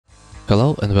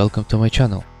Hello and welcome to my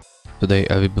channel. Today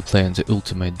I will be playing the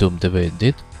ultimate Doom the way it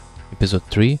did, episode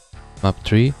 3, map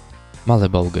 3,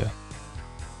 Malebolge.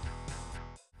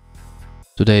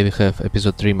 Today we have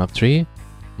episode 3, map 3,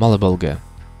 Malebolge.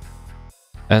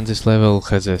 And this level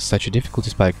has such a difficulty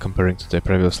spike comparing to the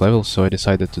previous level, so I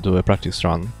decided to do a practice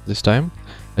run this time.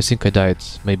 I think I died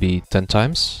maybe 10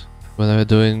 times when I was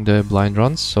doing the blind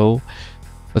runs, so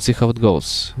let's see how it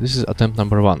goes. This is attempt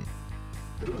number 1.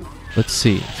 Let's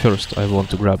see, first I want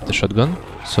to grab the shotgun,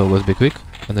 so let's be quick,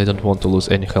 and I don't want to lose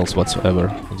any health whatsoever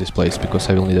in this place, because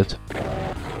I will need it.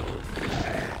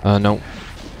 No.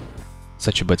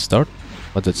 Such a bad start,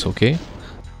 but that's okay.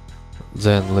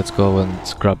 Then let's go and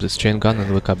grab this chain gun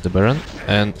and wake up the Baron,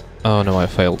 and... oh no, I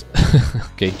failed.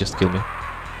 Okay, just kill me.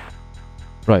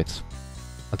 Right.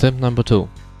 Attempt number 2.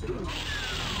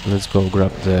 Let's go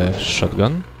grab the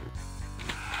shotgun.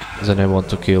 Then I want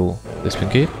to kill this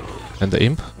Pinky and the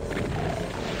Imp.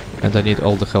 And I need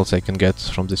all the health I can get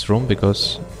from this room,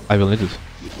 because I will need it.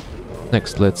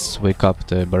 Next, let's wake up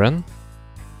the Baron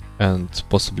and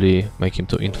possibly make him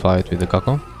to infight with the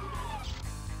Kako.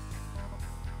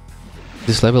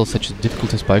 This level is such a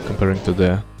difficulty spike comparing to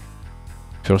the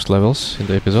first levels in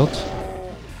the episode.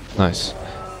 Nice.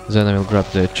 Then I will grab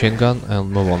the chain gun and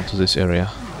move on to this area.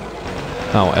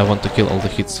 Now I want to kill all the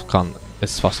hits Khan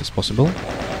as fast as possible.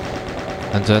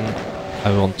 And then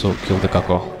I want to kill the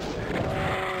Kako.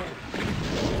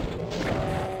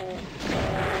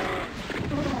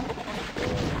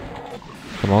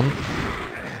 Come on.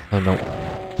 Oh no.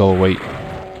 Go away.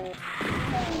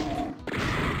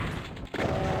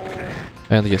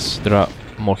 And yes, there are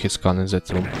more hits Khan in that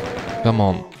room. Come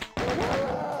on.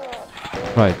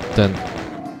 Right, then...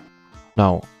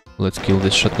 now, let's kill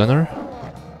this shotgunner.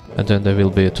 And then there will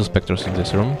be 2 specters in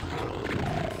this room.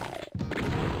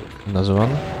 Another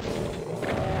one.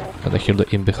 And I hear the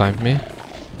imp behind me.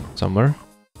 Somewhere.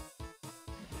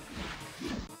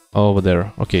 Over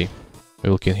there. Okay. I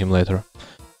will kill him later.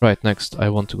 Right, next I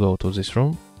want to go to this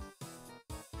room.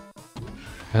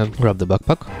 And grab the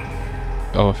backpack.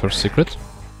 Our first secret.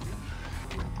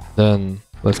 Then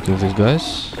let's kill these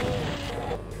guys.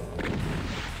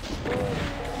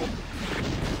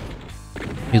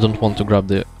 You don't want to grab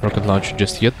the rocket launcher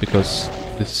just yet, because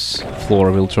this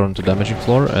floor will turn to damaging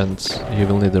floor and you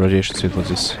will need the radiation suit for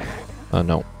this.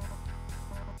 No.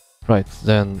 Right,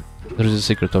 then there is a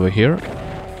secret over here.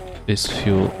 These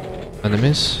few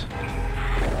enemies.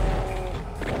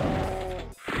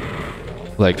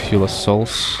 Like Fewless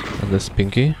Souls and this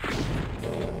Pinky.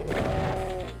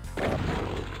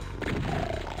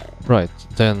 Right,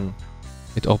 then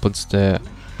it opens the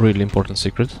really important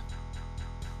secret.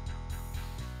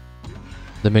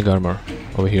 The Mega Armor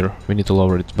over here. We need to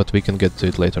lower it, but we can get to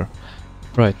it later.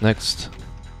 Right, next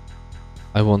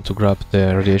I want to grab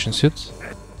the radiation suit.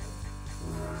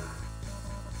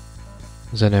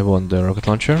 Then I want the rocket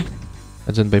launcher.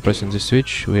 And then by pressing this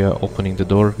switch we are opening the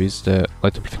door with the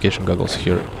light amplification goggles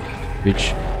here,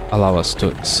 which allow us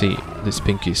to see these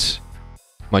Pinkies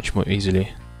much more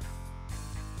easily.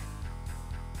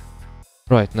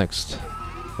 Right, next.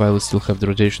 While we still have the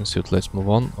radiation suit, let's move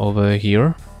on over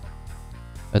here.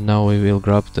 And now we will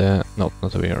grab the... no,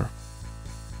 not over here.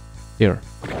 Here.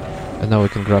 And now we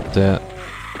can grab the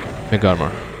Mega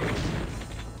Armor.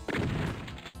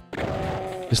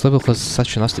 This level has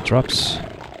such nasty traps.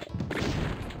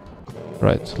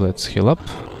 Right, let's heal up.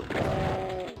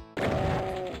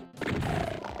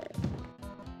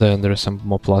 Then there is some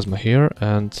more plasma here,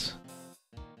 and...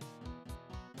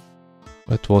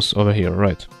 it was over here,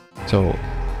 right. So,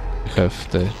 we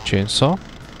have the chainsaw.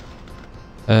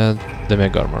 And the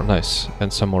Mega Armor, nice.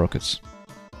 And some more rockets.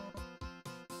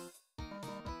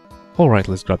 Alright,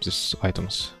 let's grab these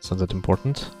items. It's not that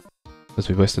important that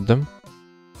we wasted them.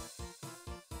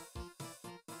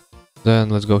 Then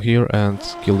let's go here and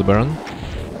kill the Baron.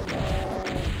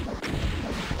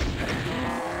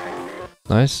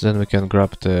 Nice, then we can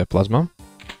grab the plasma.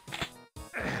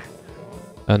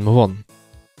 And move on.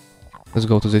 Let's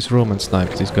go to this room and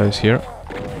snipe these guys here.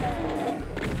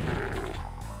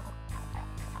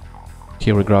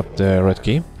 Here we grab the red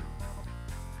key.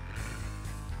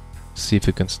 See if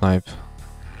we can snipe.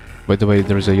 By the way,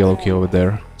 there is a yellow key over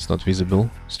there. It's not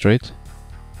visible straight.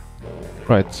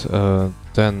 Right,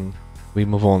 then we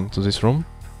move on to this room.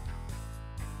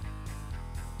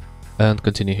 And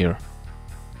continue here.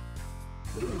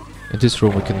 In this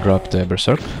room we can grab the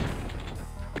Berserk.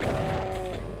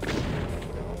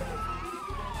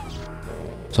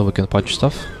 So we can punch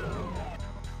stuff.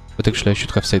 But actually I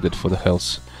should have saved it for the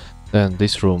health. Then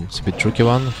this room is a bit tricky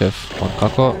one. We have 1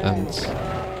 Kako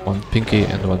and 1 Pinky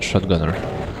and 1 Shotgunner.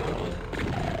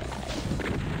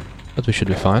 But we should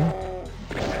be fine.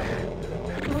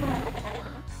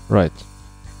 Right.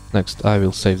 Next, I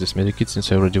will save this medikit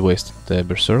since I already wasted the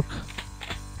berserk.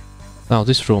 Now,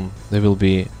 this room, there will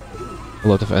be a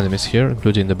lot of enemies here,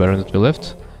 including the Baron that we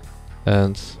left,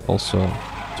 and also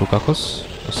 2 Kakos,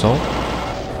 or so.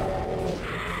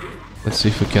 Let's see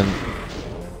if we can...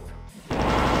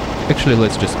 Actually,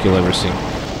 let's just kill everything.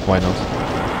 Why not?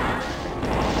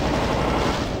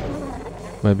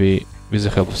 Maybe with the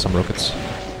help of some rockets.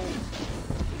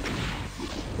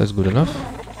 That's good enough.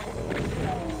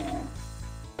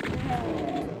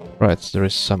 Right, there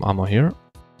is some ammo here.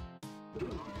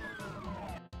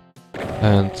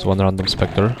 And 1 random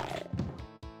spectre.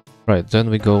 Right,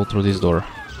 then we go through this door.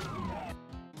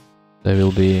 There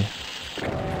will be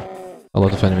a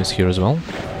lot of enemies here as well.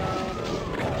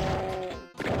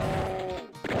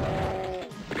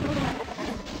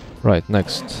 Right,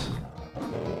 next.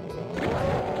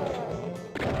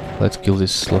 Let's kill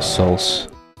these lost souls.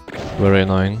 Very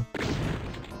annoying.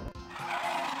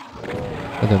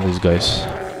 And then these guys.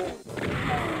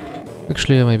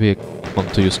 Actually, maybe I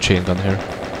want to use chain gun here.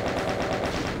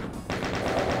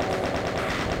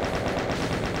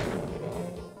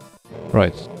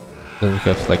 Right. Then we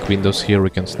have like windows here, we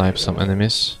can snipe some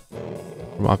enemies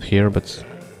from up here, but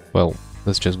well,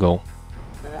 let's just go.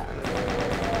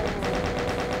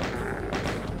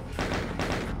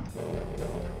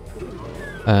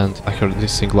 And I heard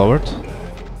this thing lowered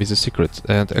with a secret,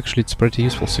 and actually it's a pretty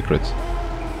useful secret.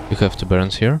 You have 2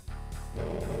 barons here.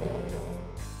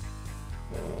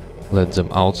 Let them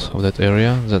out of that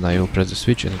area, then I will press the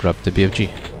switch and grab the BFG.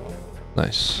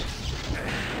 Nice.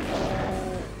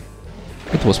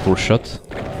 It was poor shot.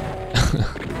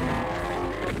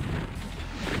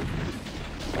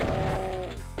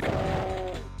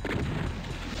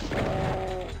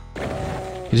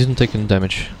 He didn't take any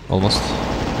damage, almost.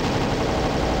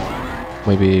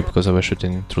 Maybe because I was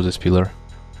shooting through this pillar.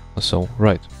 So,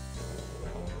 right.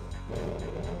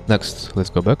 Next, let's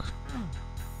go back.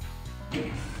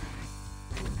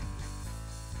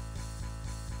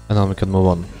 And now we can move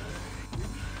on.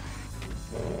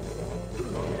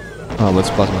 Let's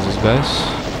plasma these guys.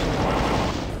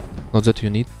 Not that you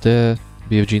need the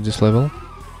BFG in this level.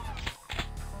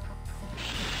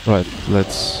 Right,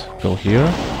 let's go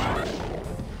here.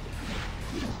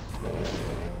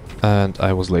 And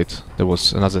I was late. There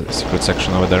was another secret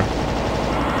section over there.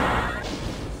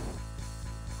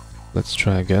 Let's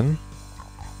try again.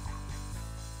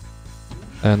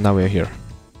 And now we are here.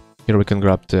 Here we can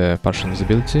grab the partial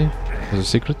invisibility as a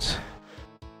secret.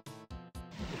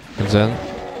 And then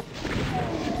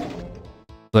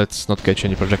let's not catch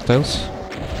any projectiles.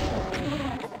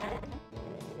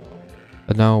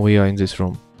 And now we are in this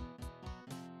room.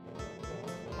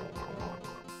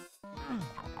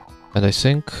 And I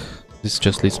think this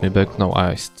just leads me back. No,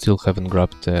 I still haven't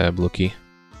grabbed the blue key.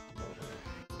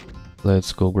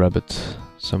 Let's go grab it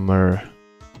somewhere.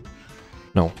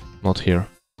 No, not here.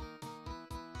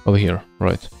 Over here,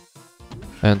 right.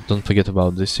 And don't forget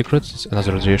about this secret. It's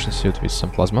another radiation suit with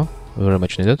some plasma. Very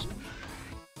much needed.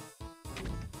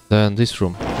 Then this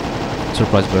room.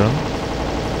 Surprise Baron.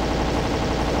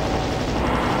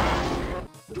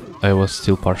 I was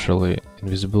still partially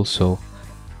invisible, so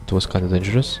it was kinda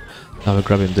dangerous. Now we're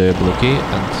grabbing the blue key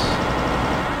and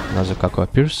another Kako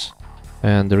appears.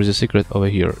 And there is a secret over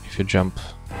here. If you jump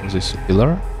on this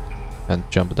pillar and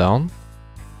jump down.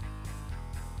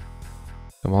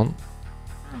 Come on.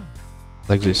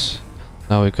 Like this.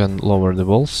 Now we can lower the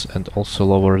walls and also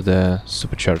lower the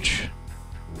supercharge.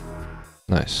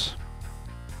 Nice.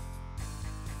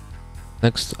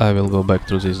 Next I will go back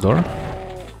through this door.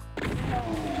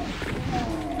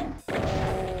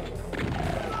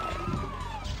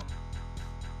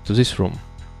 To this room.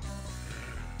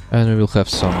 And we will have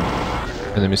some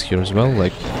enemies here as well,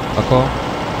 like Kako.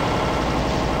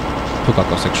 2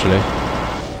 Kakos actually.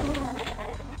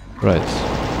 Right.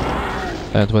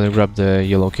 And when you grab the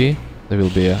yellow key, there will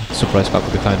be a surprise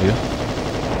Kako behind you.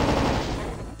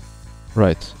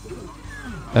 Right.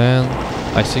 And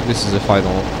I think this is the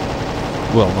final.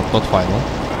 Well, not final.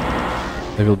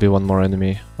 There will be one more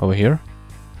enemy over here.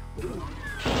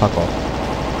 Kako.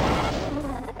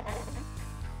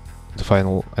 The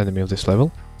final enemy of this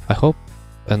level, I hope.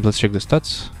 And let's check the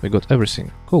stats. We got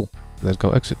everything. Cool. Let's go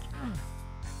exit.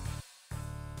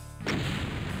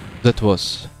 That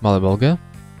was Malebolge.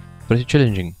 Pretty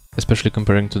challenging, especially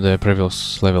comparing to the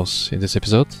previous levels in this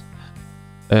episode.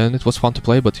 And it was fun to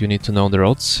play, but you need to know the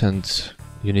roads and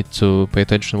you need to pay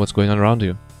attention to what's going on around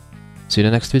you. See you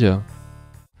in the next video.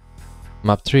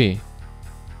 Map 3.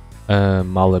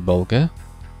 Malebolge.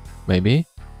 Maybe.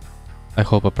 I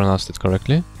hope I pronounced it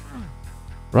correctly.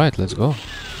 Right, let's go.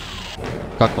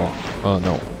 Kako. Oh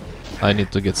no. I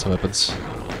need to get some weapons.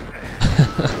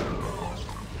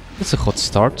 It's a hot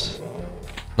start.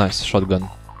 Nice, shotgun.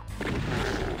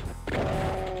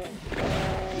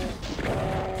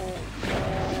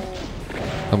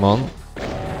 Come on.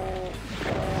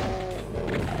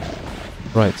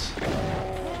 Right.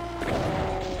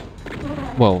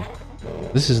 Whoa.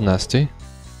 This is nasty.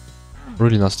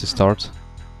 Really nasty start.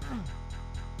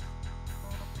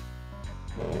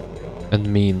 And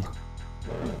mean.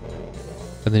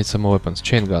 And need some more weapons.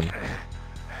 Chain gun.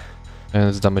 And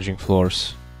it's damaging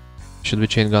floors. Should we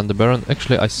chain gun the Baron?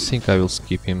 Actually, I think I will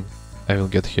skip him. I will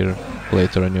get here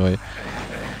later anyway.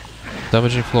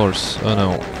 Damaging floors. Oh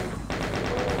no.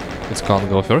 It can't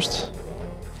go first.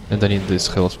 And I need this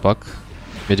health pack.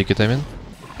 Medikit, I mean.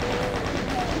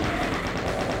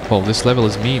 Oh, this level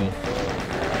is mean.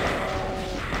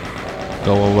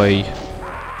 Go away.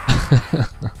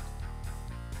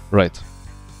 Right.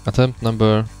 Attempt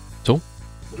number 2.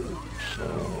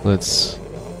 Let's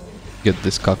get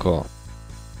this Kako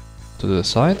to the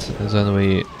side, and then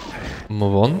we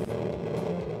move on.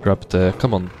 Grab the...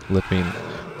 come on, let me in.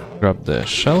 Grab the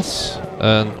shells,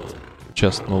 and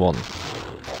just move on.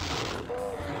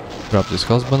 Grab these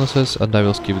health bonuses, and I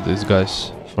will skip these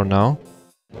guys for now.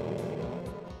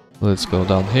 Let's go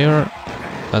down here,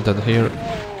 and then here,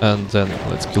 and then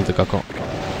let's kill the Kako.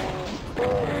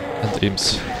 And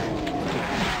imps.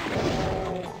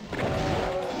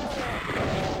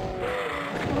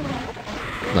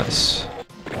 Nice.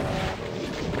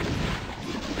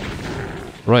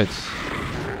 Right.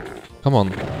 Come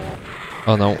on.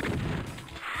 Oh no.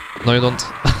 No, you don't.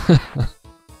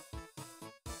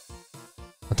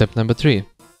 Attempt number 3.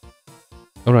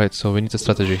 Alright, so we need a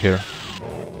strategy here.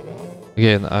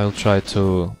 Again, I'll try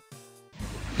to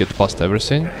get past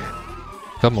everything.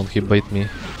 Come on, he bait me.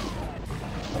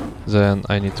 Then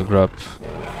I need to grab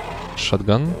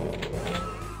shotgun.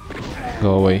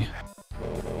 Go away.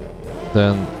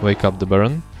 Then wake up the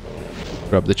Baron.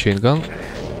 Grab the chain gun.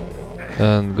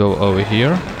 And go over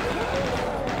here.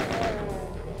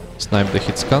 Snipe the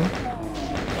hit scan.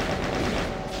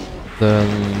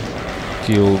 Then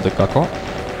kill the Kako.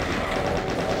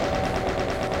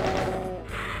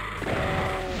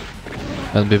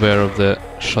 And beware of the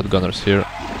shotgunners here.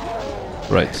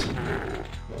 Right.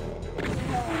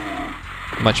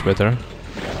 Much better.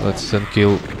 Let's then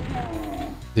kill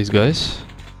these guys.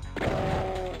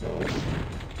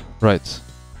 Right.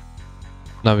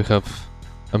 Now we have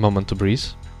a moment to breathe,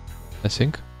 I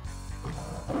think.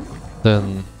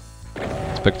 Then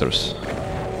specters.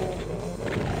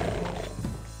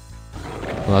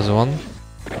 Another one.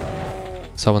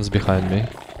 Someone's behind me.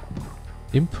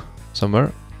 Imp?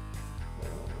 Somewhere.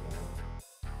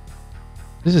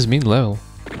 This is mean level.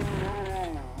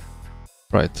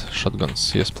 Right,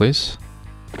 shotguns, yes please.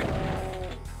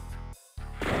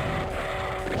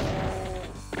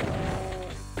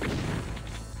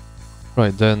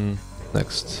 Right, then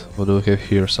next, what do we have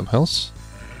here? Some health.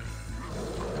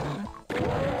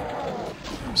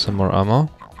 Some more ammo.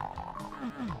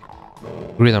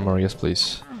 Green armor, yes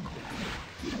please.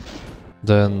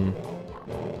 Then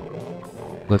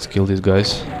let's kill these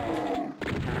guys.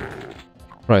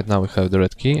 Right, now we have the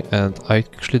red key, and I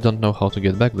actually don't know how to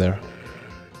get back there.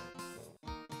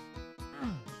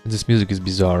 This music is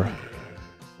bizarre.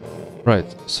 Right,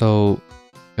 so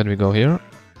can we go here?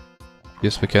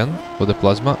 Yes, we can, for the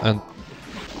plasma, and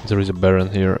there is a Baron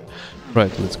here.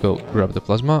 Right, let's go grab the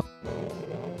plasma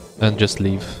and just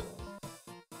leave.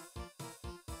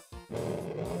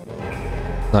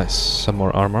 Nice, some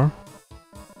more armor.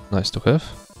 Nice to have.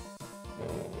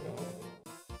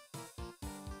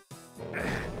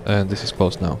 And this is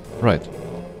closed now. Right.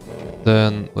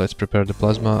 Then let's prepare the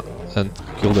plasma and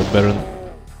kill the Baron.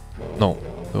 No,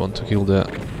 we want to kill the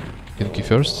Kinky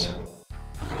first.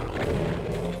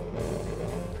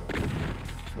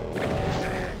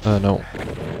 No.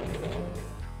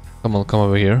 Come on, come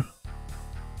over here.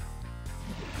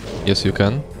 Yes, you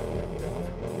can.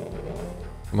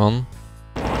 Come on.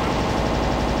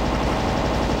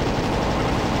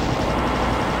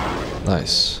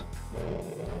 Nice.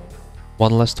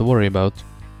 One less to worry about.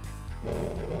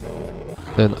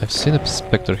 Then I've seen a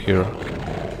spectre here.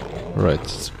 Right,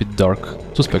 it's a bit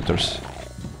dark. 2 specters.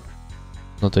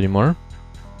 Not anymore.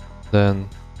 Then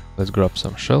let's grab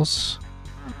some shells.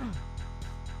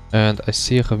 And I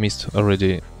see I have missed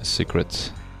already a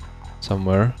secret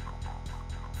somewhere.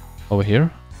 Over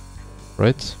here.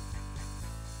 Right?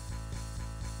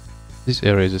 This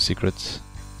area is a secret.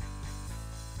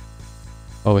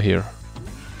 Over here.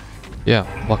 Yeah,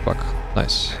 backpack.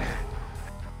 Nice.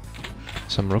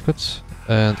 Some rockets.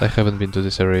 And I haven't been to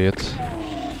this area yet.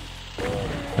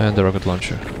 And the rocket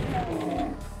launcher.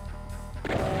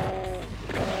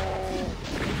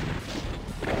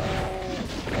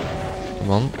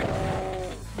 Come on.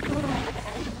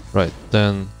 Right,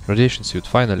 then radiation suit,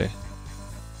 finally.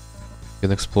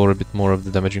 Can explore a bit more of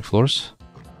the damaging floors.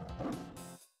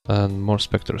 And more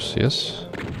specters, yes.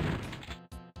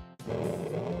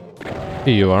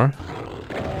 Here you are.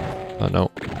 Oh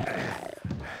no.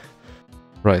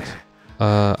 Right.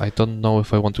 I don't know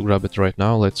if I want to grab it right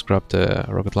now. Let's grab the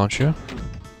rocket launcher.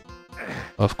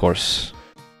 Of course.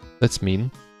 That's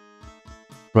mean.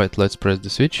 Right, let's press the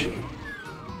switch.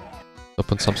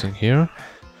 Open something here.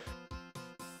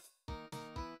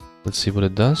 Let's see what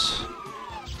it does.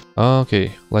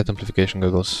 Okay, light amplification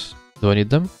goggles. Do I need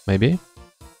them? Maybe.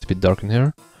 It's a bit dark in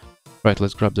here. Right,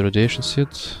 let's grab the radiation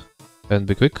suit. And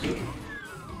be quick.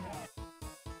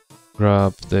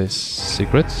 Grab this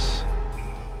secret.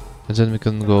 And then we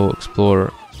can go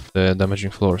explore the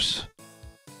damaging floors.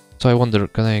 So I wonder,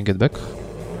 can I get back?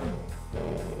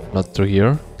 Not through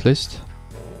here, at least.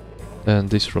 And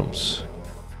these rooms.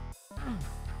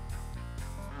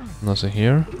 Nothing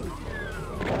here.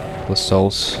 The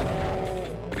souls.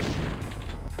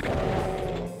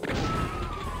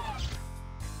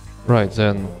 Right,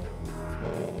 then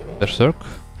Berserk.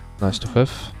 Nice to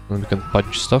have. And we can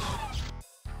punch stuff.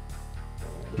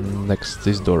 Next,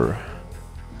 this door.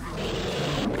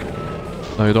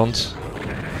 No, you don't.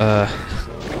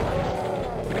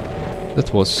 That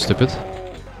was stupid.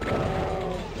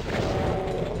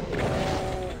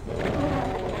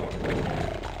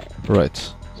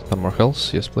 Right. Some more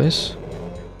health, yes please.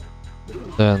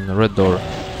 Then red door.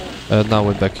 Now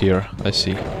we're back here, I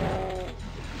see.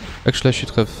 Actually I should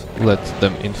have let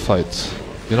them in fight.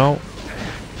 You know?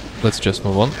 Let's just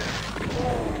move on.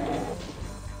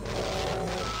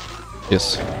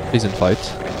 Yes, he's in fight.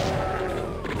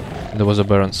 There was a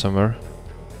Baron somewhere.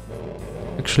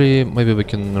 Actually, maybe we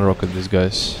can rocket these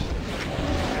guys.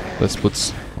 Let's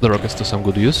put the rockets to some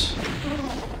good use.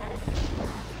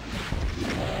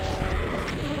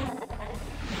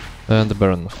 And the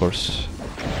Baron, of course.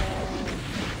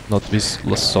 Not this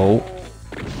last soul.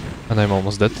 And I'm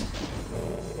almost dead.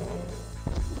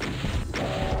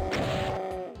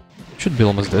 Should be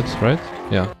almost dead, right?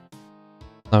 Yeah.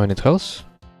 Now I need health.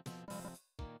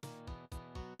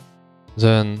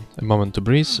 Then a moment to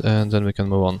breathe, and then we can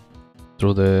move on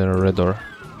through the red door.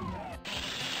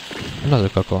 Another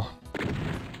Kako.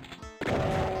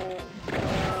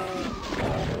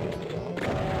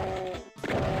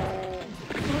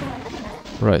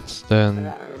 Right,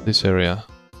 then this area.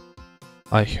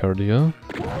 I heard you.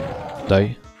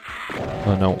 Die.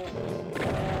 Oh no.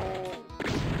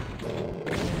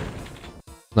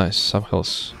 Nice, some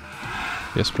health.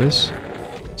 Yes, please.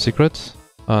 Secret?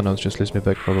 Ah, no, it just leads me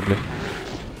back, probably.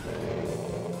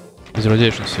 It's a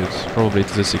radiation suit. Probably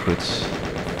it's the secret.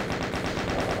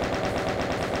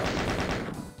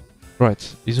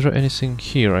 Right, is there anything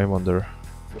here, I wonder?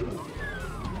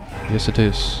 Yes, it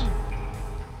is.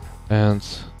 And...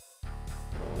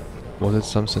 was it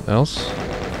something else?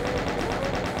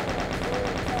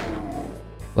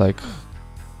 Like...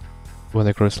 when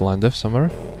I cross line depth somewhere?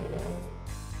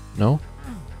 No?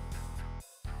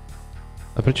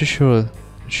 I'm pretty sure it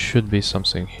should be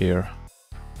something here.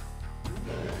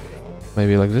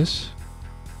 Maybe like this?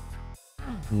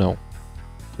 No.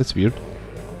 That's weird.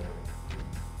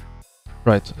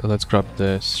 Right, let's grab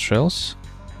the shells.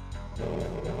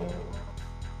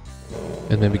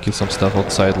 And maybe kill some stuff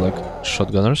outside like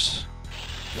shotgunners.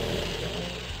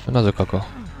 Another Kako.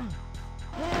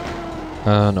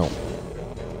 No.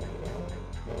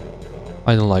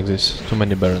 I don't like this. Too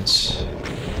many Barons.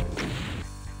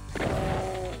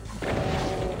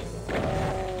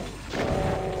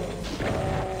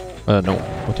 No.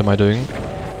 What am I doing?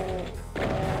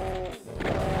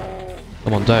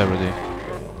 Come on, die already.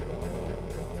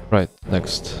 Right,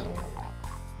 next.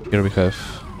 Here we have...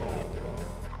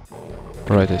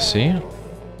 right, I see.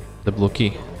 The blue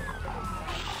key.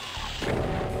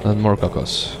 And more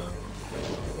Kakos.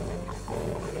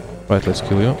 Right, let's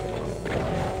kill you.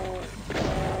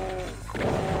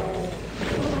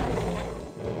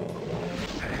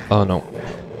 Oh no.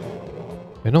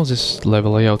 I know this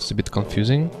level layout is a bit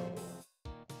confusing.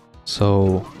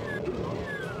 So...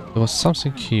 there was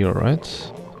something here,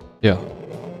 right? Yeah,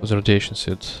 it was a radiation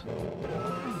suit.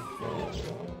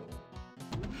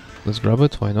 Let's grab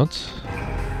it, why not?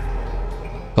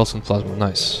 Pulse and plasma,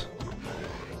 nice.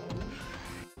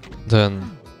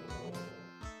 Then...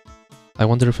 I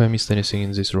wonder if I missed anything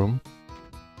in this room.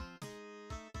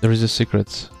 There is a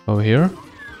secret over here.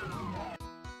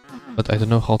 But I don't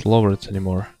know how to lower it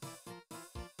anymore.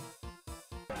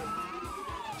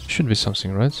 Should be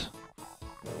something, right?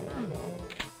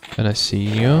 And I see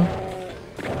you.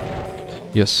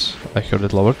 Yes, I heard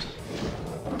it lowered.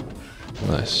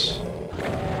 Nice.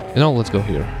 You know, let's go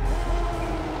here.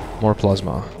 More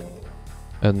plasma.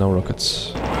 And no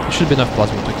rockets. There should be enough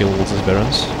plasma to kill all these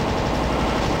barons.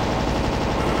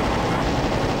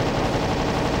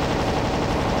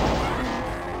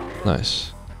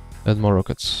 Nice. And more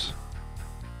rockets.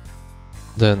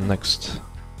 Then next.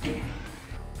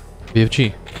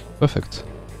 BFG. Perfect.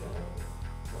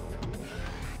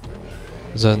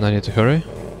 Then I need to hurry,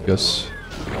 because...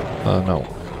 no.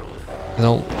 You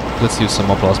know, let's use some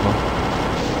more plasma.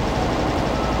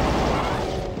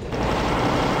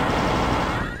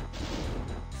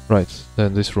 Right,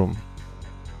 then this room.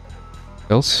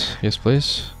 Else? Yes,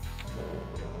 please.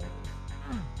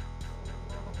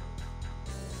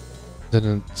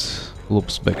 Then it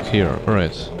loops back here,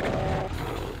 alright.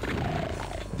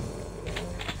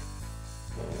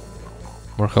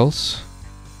 More health.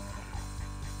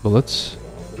 Bullets.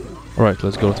 Alright,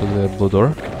 let's go to the blue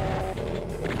door.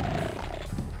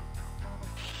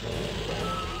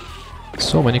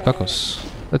 So many cacos.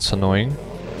 That's annoying.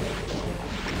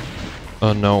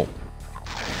 Oh no.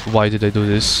 Why did I do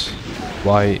this?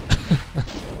 Why?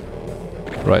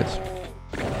 Right.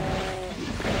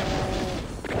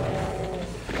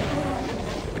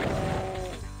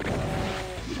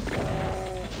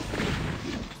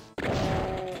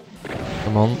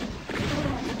 Come on.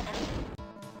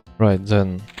 Right,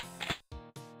 then.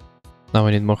 Now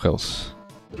I need more health.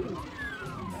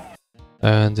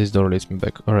 And this door leads me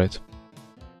back. Alright.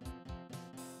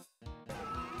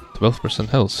 12%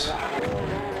 health.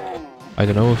 I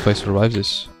don't know if I survive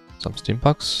this. Some steam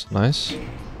packs. Nice.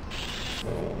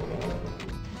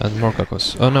 And more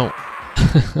cacos. Oh no!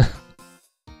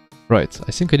 Right,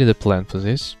 I think I need a plan for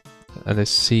this. And I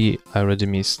see I already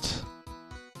missed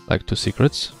like 2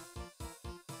 secrets.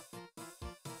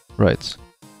 Right.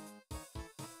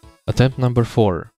 Attempt number 4.